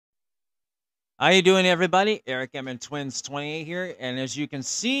How you doing, everybody? Eric Emmon Twins 28 here, and as you can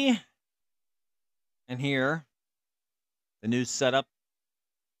see and hear, the new setup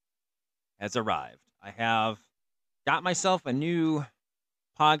has arrived. I have got myself a new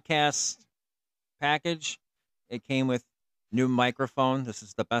podcast package. It came with new microphone. This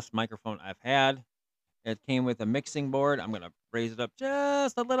is the best microphone I've had. It came with a mixing board. I'm gonna raise it up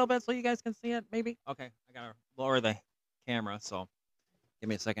just a little bit so you guys can see it. Maybe. Okay, I gotta lower the camera. So give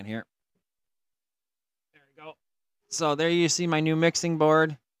me a second here. There we go. So there you see my new mixing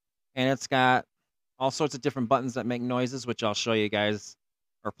board, and it's got all sorts of different buttons that make noises, which I'll show you guys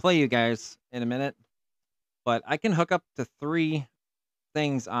or play you guys in a minute. But I can hook up to 3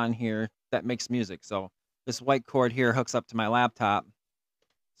 things on here that makes music. So this white cord here hooks up to my laptop,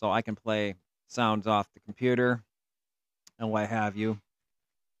 so I can play sounds off the computer and what have you.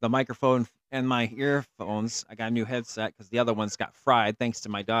 The microphone and my earphones, I got a new headset because the other ones got fried thanks to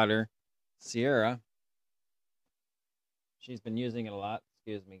my daughter, Sierra. She's been using it a lot.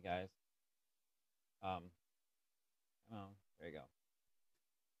 Excuse me, guys. Oh, there you go.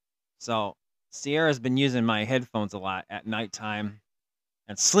 So Sierra's been using my headphones a lot at nighttime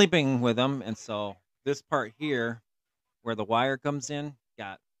and sleeping with them. And so this part here, where the wire comes in,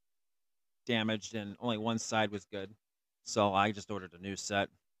 got damaged and only one side was good. So I just ordered a new set.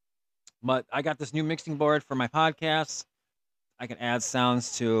 But I got this new mixing board for my podcasts. I can add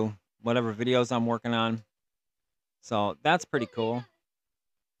sounds to whatever videos I'm working on. So that's pretty cool.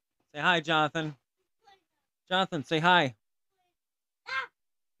 Say hi, Jonathan. Jonathan, say hi.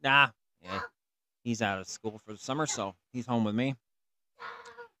 Nah. Yeah. He's out of school for the summer, so he's home with me.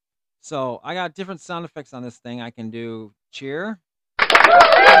 So I got different sound effects on this thing. I can do cheer.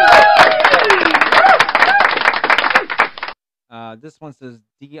 This one says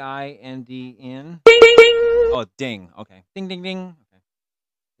D-I-N-D-N. Oh, ding. Okay. Ding, ding, ding. Okay.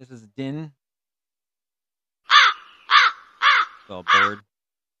 This is din. So bird.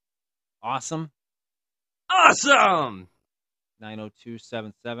 Awesome. Awesome!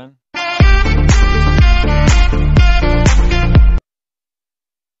 90277.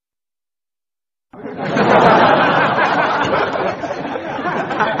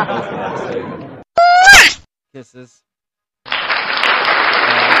 Kisses.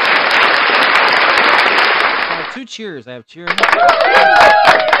 2 cheers. I have cheers.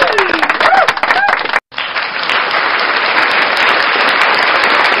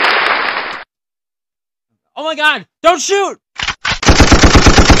 Oh my God! Don't shoot!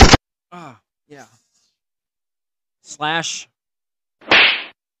 Ah, yeah. Slash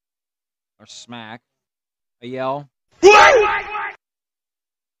or smack. A yell.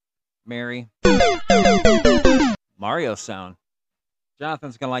 Mary. Mario sound.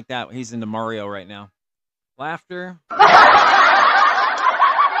 Jonathan's gonna like that. He's into Mario right now. Laughter.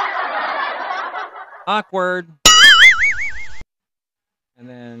 Awkward. And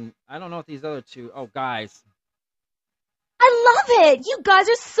then I don't know what these other 2. Oh, guys. I love it! You guys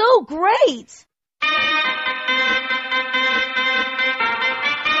are so great!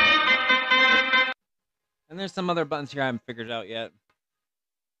 And there's some other buttons here I haven't figured out yet.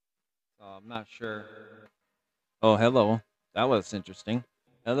 So I'm not sure. Oh, hello. That was interesting.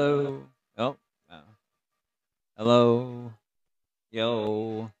 Hello. Oh. Hello.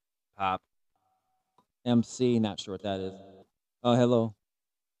 Yo. Pop. MC. Not sure what that is. Oh, hello.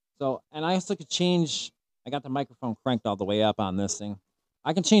 So, and I also could change. I got the microphone cranked all the way up on this thing.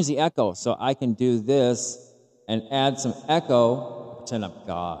 I can change the echo, so I can do this and add some echo. Pretend I'm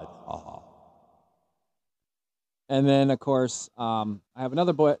God. And then, of course, I have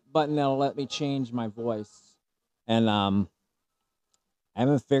another button that'll let me change my voice. And I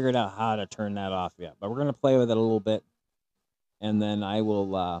haven't figured out how to turn that off yet. But we're going to play with it a little bit. And then I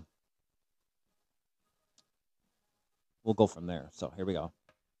will we'll go from there. So here we go.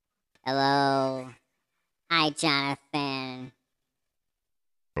 Hello. Hi, Jonathan.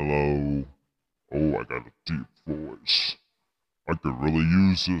 Hello. Oh, I got a deep voice. I could really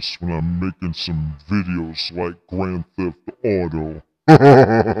use this when I'm making some videos like Grand Theft Auto.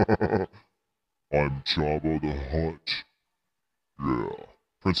 I'm Jabba the Hutt. Yeah.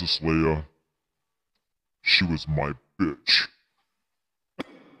 Princess Leia. She was my bitch.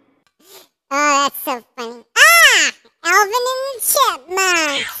 Oh, that's so funny. Ah! Alvin and the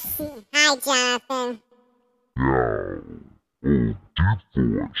Chipmunks. Hi, Jonathan. Yeah.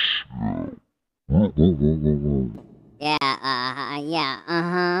 Oh, deep voice. Yeah.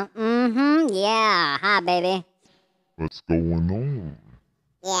 Yeah, hi, baby. What's going on?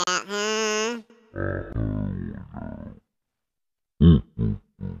 Yeah,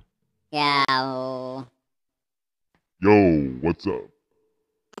 Yeah. Yo, what's up?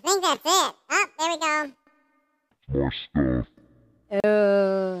 I think that's it. Oh, there we go. More stuff.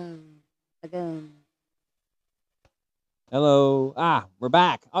 Lagoon. Hello. We're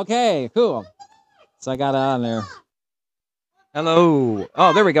back. Okay, cool. So I got it on there. Hello.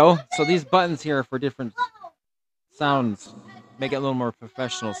 Oh, there we go. So these buttons here are for different sounds. Make it a little more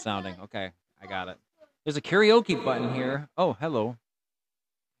professional sounding. Okay, I got it. There's a karaoke button here. Oh, hello.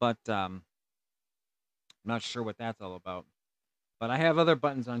 But I'm not sure what that's all about. But I have other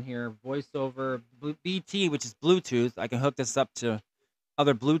buttons on here. Voiceover, BT, which is Bluetooth. I can hook this up to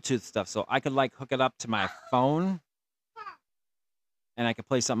other Bluetooth stuff. So I could like hook it up to my phone. And I could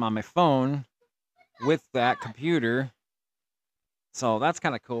play something on my phone with that computer. So that's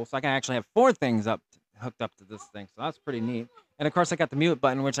kind of cool. So I can actually have 4 things hooked up to this thing. So that's pretty neat. And of course I got the mute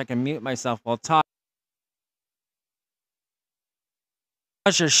button, which I can mute myself while talking.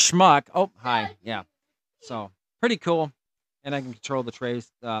 Such a schmuck. Oh, hi. Yeah. So pretty cool. And I can control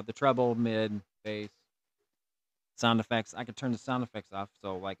the treble, mid, bass, sound effects. I could turn the sound effects off.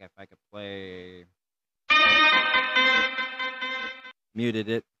 So like if I could play, muted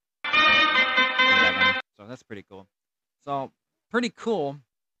it. So that's pretty cool. So pretty cool.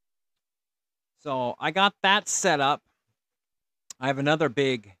 So I got that set up. I have another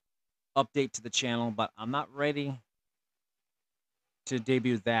big update to the channel, but I'm not ready to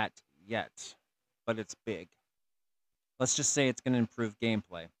debut that yet. But it's big. Let's just say it's going to improve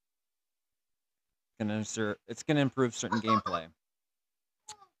gameplay. It's going to improve certain gameplay.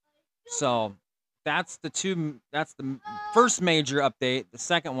 So that's the first major update. The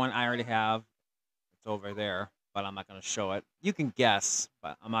second one I already have. It's over there, but I'm not going to show it. You can guess,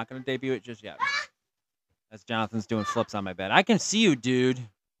 but I'm not going to debut it just yet. As Jonathan's doing flips on my bed. I can see you, dude.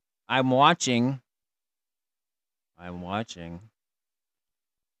 I'm watching.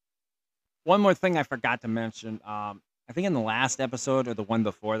 One more thing I forgot to mention. I think in the last episode or the one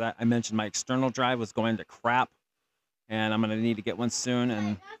before that, I mentioned my external drive was going to crap. And I'm going to need to get one soon.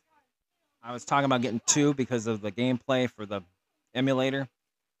 And I was talking about getting 2 because of the gameplay for the emulator.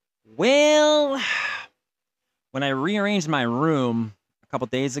 Well, when I rearranged my room a couple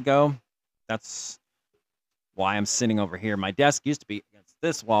days ago, that's why I'm sitting over here. My desk used to be against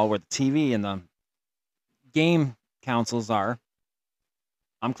this wall where the TV and the game consoles are.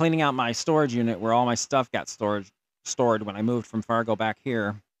 I'm cleaning out my storage unit where all my stuff got stored when I moved from Fargo back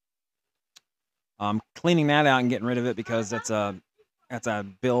here. I'm cleaning that out and getting rid of it because that's a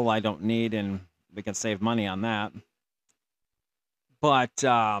bill I don't need, and we can save money on that. But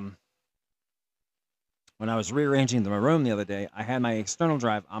when I was rearranging my room the other day, I had my external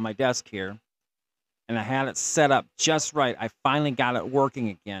drive on my desk here, and I had it set up just right. I finally got it working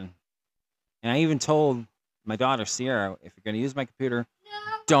again. And I even told my daughter, Sierra, if you're going to use my computer,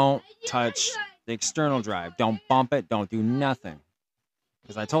 don't touch the external drive. Don't bump it. Don't do nothing.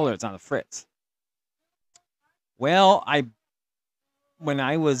 Because I told her it's on the fritz. Well, when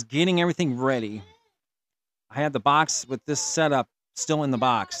I was getting everything ready, I had the box with this setup still in the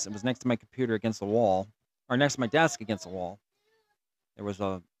box. It was next to my computer against the wall, or next to my desk against the wall. There was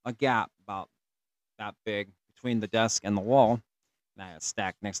a gap about that big between the desk and the wall. And I had it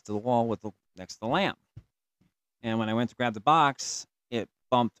stacked next to the wall next to the lamp. And when I went to grab the box, it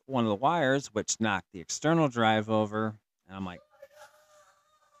bumped one of the wires, which knocked the external drive over. And I'm like,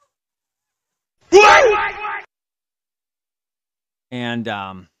 and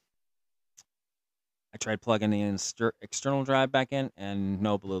I tried plugging the external drive back in, and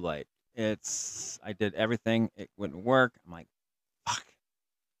no blue light. I did everything. It wouldn't work. I'm like, fuck.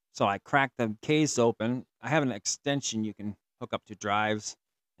 So I cracked the case open. I have an extension you can hook up to drives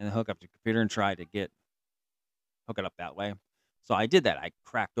and then hook up to the computer and try to hook it up that way. So I did that. I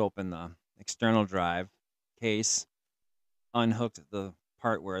cracked open the external drive case, unhooked the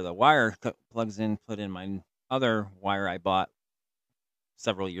part where the wire plugs in, put in my other wire I bought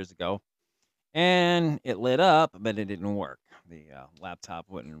several years ago, and it lit up, but it didn't work. The laptop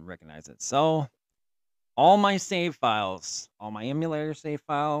wouldn't recognize it. So all my save files, all my emulator save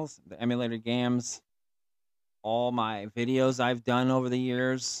files, the emulator games, all my videos I've done over the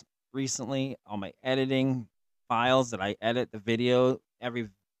years recently, all my editing files that I edit the video, every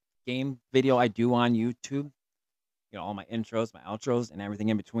game video I do on YouTube, all my intros, my outros, and everything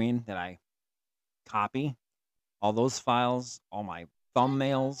in between that I copy, all those files, all my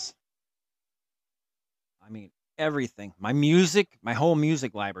thumbnails, I mean, everything. My music, my whole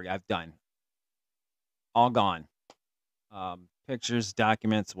music library I've done. All gone. Pictures,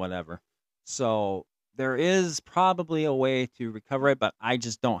 documents, whatever. So there is probably a way to recover it, but I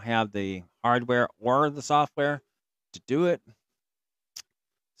just don't have the hardware or the software to do it.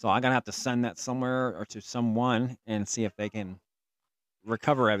 So I'm going to have to send that somewhere or to someone and see if they can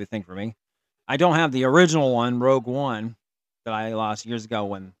recover everything for me. I don't have the original one, Rogue One, that I lost years ago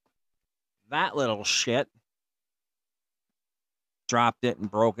when that little shit dropped it and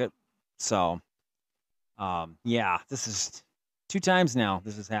broke it. So, yeah, this is 2 times now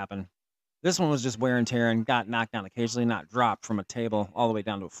this has happened. This one was just wear and tear and got knocked down occasionally, not dropped from a table all the way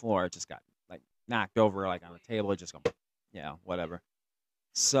down to a floor. It just got like knocked over like on a table. It just go, yeah, whatever.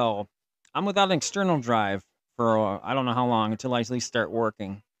 So I'm without an external drive for I don't know how long until I at least start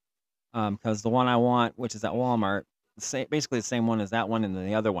working. Because the one I want, which is at Walmart, basically the same one as that one and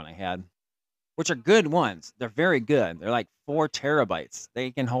the other one I had, which are good ones. They're very good. They're like 4 terabytes.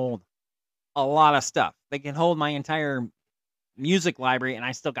 They can hold a lot of stuff. They can hold my entire music library, and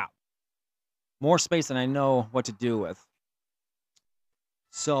I still got more space than I know what to do with.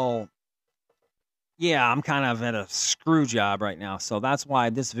 So, yeah, I'm kind of at a screw job right now. So that's why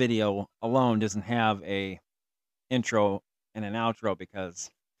this video alone doesn't have a intro and an outro,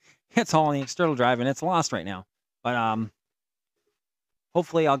 because it's all on the external drive and it's lost right now. But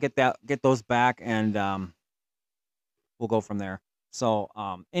hopefully I'll get those back, and we'll go from there. So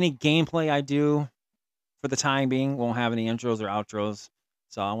any gameplay I do for the time being won't have any intros or outros.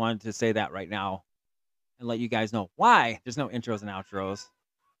 So I wanted to say that right now and let you guys know why there's no intros and outros.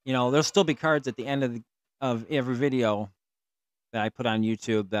 You know, there'll still be cards at the end of every video that I put on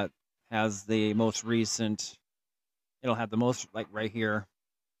YouTube that has the most recent. It'll have the most, like right here.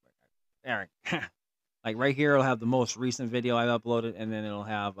 Eric. Like right here, it'll have the most recent video I've uploaded, and then it'll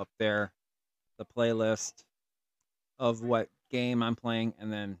have up there the playlist of what game I'm playing,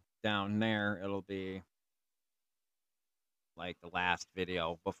 and then down there it'll be like the last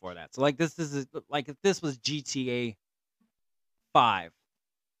video before that. So like this is like if this was GTA 5,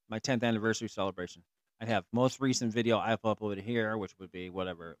 my 10th anniversary celebration, I'd have most recent video I've uploaded here, which would be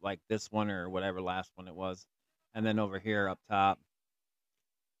whatever, like this one or whatever last one it was, and then over here up top,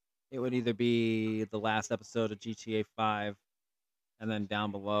 it would either be the last episode of GTA 5, and then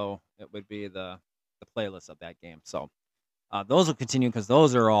down below it would be the playlist of that game. So those will continue because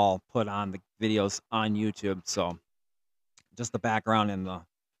those are all put on the videos on YouTube. So just the background and the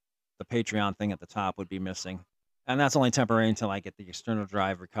Patreon thing at the top would be missing. And that's only temporary until I get the external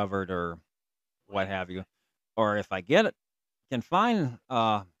drive recovered or what have you. Or if I can find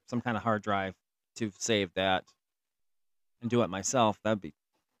some kind of hard drive to save that and do it myself, that'd be,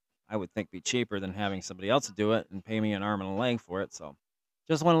 I would think, be cheaper than having somebody else to do it and pay me an arm and a leg for it. So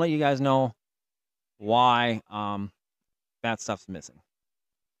just want to let you guys know why that stuff's missing.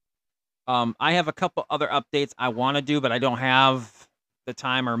 I have a couple other updates I want to do, but I don't have the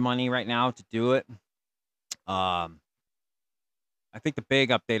time or money right now to do it. I think the big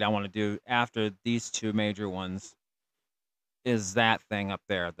update I want to do after these 2 major ones is that thing up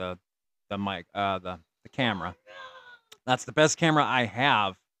there, the mic, the camera. That's the best camera I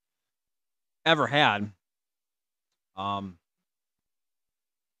have ever had.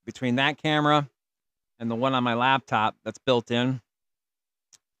 Between that camera and the one on my laptop that's built in,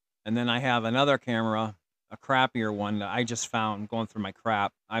 and then I have another camera, a crappier one that I just found going through my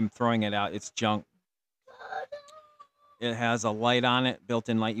crap. I'm throwing it out. It's junk. It has a light on it,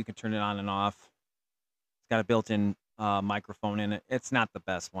 built-in light. You can turn it on and off. It's got a built-in microphone in it. It's not the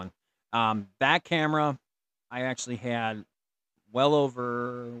best one. That camera I actually had well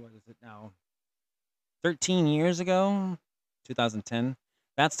over, what is it now, 13 years ago, 2010.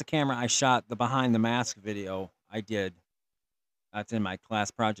 That's the camera I shot the Behind the Mask video I did. That's in my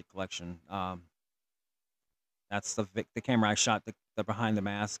class project collection. That's the camera I shot the Behind the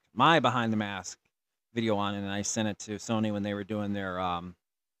Mask, my Behind the Mask video on, and I sent it to Sony when they were doing their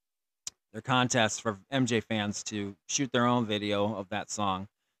contest for MJ fans to shoot their own video of that song.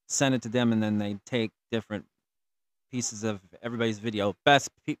 Send it to them, and then they take different pieces of everybody's video,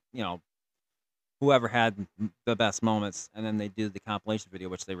 whoever had the best moments, and then they do the compilation video,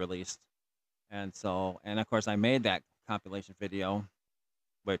 which they released. And of course, I made that compilation video,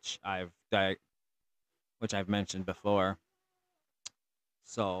 which I've mentioned before.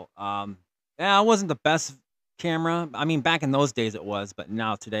 So, yeah, it wasn't the best camera. I mean, back in those days it was, but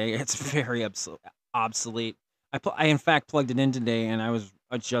now today it's very obsolete. I in fact plugged it in today, and I was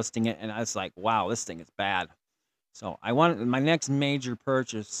adjusting it, and I was like, wow, this thing is bad. So my next major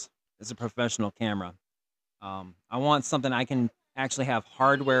purchase is a professional camera. I want something I can actually have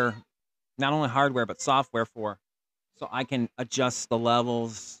hardware, not only hardware, but software for, so I can adjust the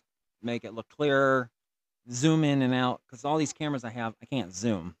levels, make it look clearer, zoom in and out, because all these cameras I have, I can't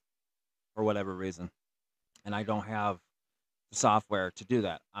zoom for whatever reason, and I don't have the software to do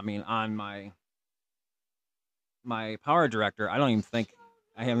that. I mean, on my Power Director, I don't even think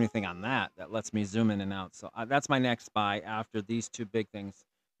I have anything on that lets me zoom in and out. So that's my next buy after these two big things,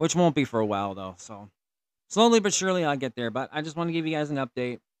 which won't be for a while though. So slowly but surely I'll get there. But I just want to give you guys an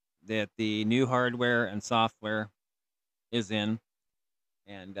update that the new hardware and software is in,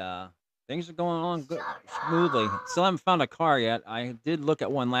 and things are going on good, smoothly. Still haven't found a car yet. I did look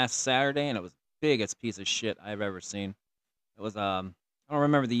at one last Saturday, and it was the biggest piece of shit I've ever seen. It was I don't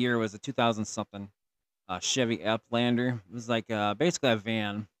remember the year. It was a 2000 something Chevy Uplander. It was like basically a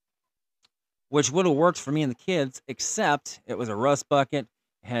van, which would have worked for me and the kids, except it was a rust bucket.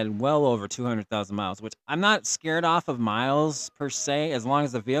 Had well over 200,000 miles, which I'm not scared off of miles per se, as long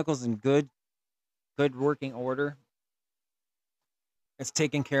as the vehicle's in good working order. It's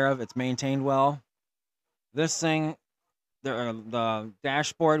taken care of. It's maintained well. This thing, the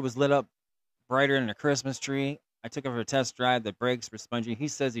dashboard was lit up brighter than a Christmas tree. I took it for a test drive. The brakes were spongy. He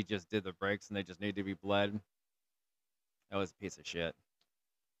says he just did the brakes and they just need to be bled. That was a piece of shit.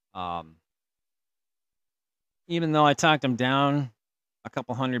 Even though I talked him down a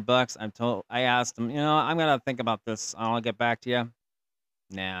couple $100, I asked him, I'm gonna think about this. I'll get back to you.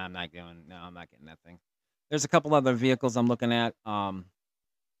 Nah, I'm not getting that thing. There's a couple other vehicles I'm looking at.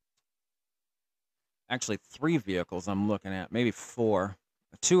 Actually, 3 vehicles I'm looking at, maybe 4.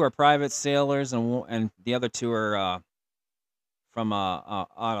 2 are private sailors, and the other 2 are from a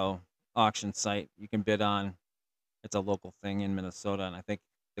auto auction site you can bid on. It's a local thing in Minnesota, and I think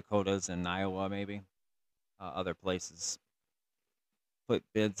Dakotas and Iowa, maybe other places. Put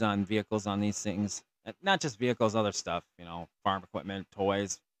bids on vehicles on these things, not just vehicles, other stuff, farm equipment,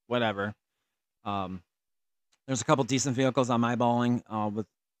 toys, whatever. There's a couple decent vehicles I'm eyeballing with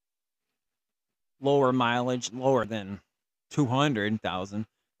lower mileage, lower than 200,000.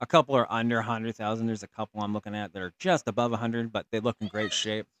 A couple are under 100,000. There's a couple I'm looking at that are just above 100, but they look in great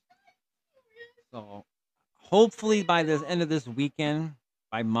shape. So hopefully by the end of this weekend,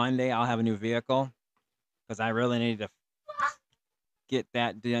 by Monday, I'll have a new vehicle, because I really need to get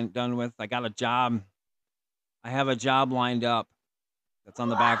that done with. I got a job. I have a job lined up that's on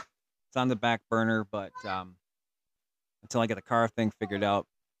the back. It's on the back burner, but until I get the car thing figured out,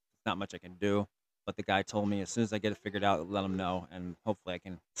 there's not much I can do. But the guy told me as soon as I get it figured out, let him know, and hopefully I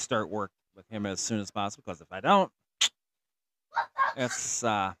can start work with him as soon as possible, because if I don't, it's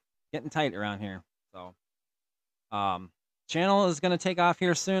getting tight around here. So channel is going to take off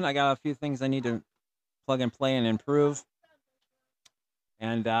here soon. I got a few things I need to plug and play and improve.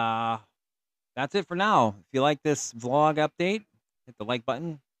 And that's it for now. If you like this vlog update, hit the like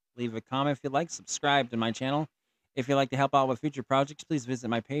button. Leave a comment if you like. Subscribe to my channel. If you'd like to help out with future projects, please visit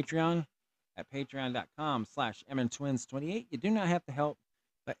my Patreon at patreon.com/MNTwins28. You do not have to help,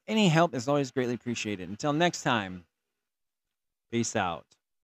 but any help is always greatly appreciated. Until next time, peace out.